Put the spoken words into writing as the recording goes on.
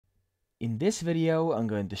In this video, I'm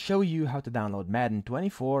going to show you how to download Madden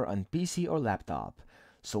 24 on PC or laptop.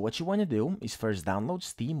 So what you want to do is first download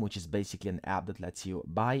Steam, which is basically an app that lets you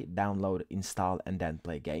buy, download, install, and then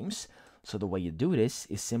play games. So the way you do this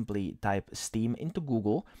is simply type Steam into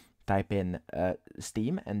Google, type in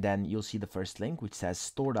Steam, and then you'll see the first link which says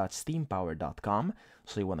store.steampower.com.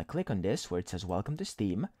 So you want to click on this where it says Welcome to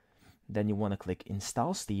Steam. Then you want to click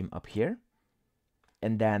Install Steam up here.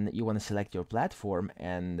 And then you want to select your platform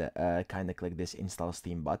and kind of click this Install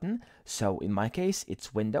Steam button. So in my case,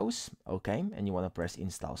 it's Windows, okay? And you want to press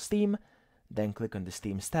Install Steam. Then click on the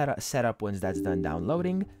Steam setup once that's done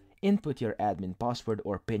downloading. Input your admin password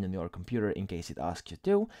or PIN on your computer in case it asks you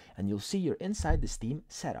to. And you'll see you're inside the Steam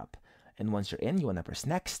setup. And once you're in, you want to press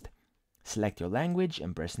Next. Select your language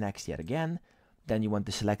and press Next yet again. Then you want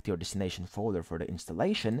to select your destination folder for the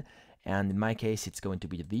installation, and in my case it's going to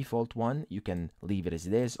be the default one. You can leave it as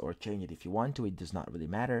it is or change it if you want to, it does not really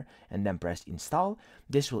matter, and then press install.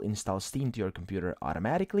 This will install Steam to your computer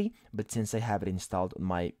automatically, but since I have it installed on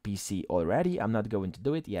my PC already, I'm not going to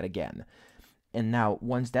do it yet again. And now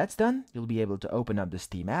once that's done, you'll be able to open up the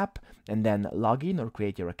Steam app and then log in or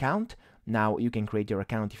create your account. Now you can create your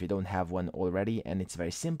account if you don't have one already, and it's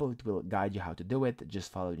very simple. It will guide you how to do it.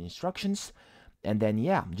 Just follow the instructions. And then,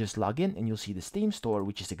 yeah, just log in and you'll see the Steam store,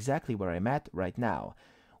 which is exactly where I'm at right now.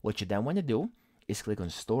 What you then want to do is click on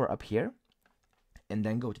Store up here, and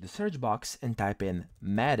then go to the search box and type in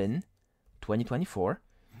Madden 2024.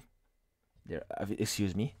 There,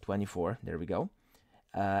 excuse me, 24. There we go.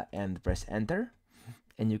 And press Enter.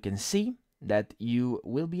 And you can see that you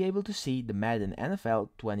will be able to see the Madden NFL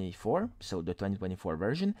 24, so the 2024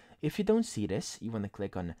 version. If you don't see this, you want to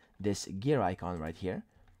click on this gear icon right here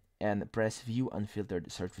and press View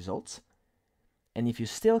Unfiltered Search Results. And if you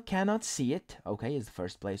still cannot see it, okay, it's the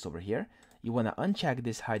first place over here, you want to uncheck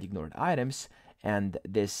this Hide Ignored Items, and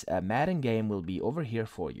this Madden game will be over here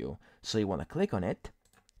for you. So you want to click on it,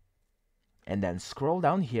 and then scroll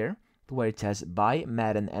down here to where it says Buy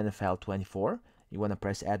Madden NFL 24. You want to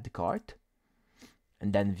press Add to Cart,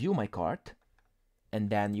 and then View My Cart.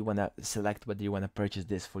 And then you want to select whether you want to purchase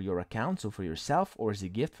this for your account, so for yourself, or as a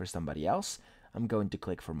gift for somebody else. I'm going to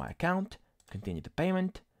click for my account, continue the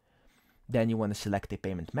payment. Then you want to select a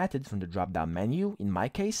payment method from the drop-down menu. In my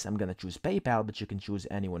case, I'm going to choose PayPal, but you can choose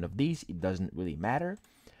any one of these. It doesn't really matter.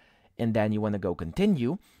 And then you want to go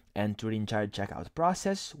continue, enter the entire checkout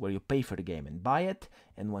process where you pay for the game and buy it.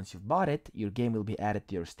 And once you've bought it, your game will be added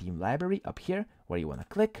to your Steam library up here where you want to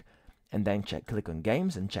click. And then click on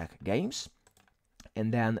Games and check Games.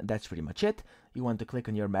 And then that's pretty much it. You want to click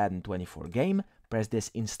on your Madden 24 game, press this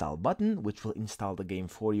install button, which will install the game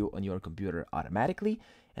for you on your computer automatically.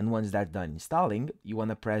 And once that's done installing, you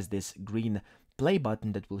want to press this green play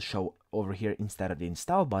button that will show over here instead of the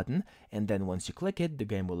install button. And then once you click it, the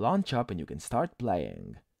game will launch up and you can start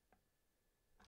playing.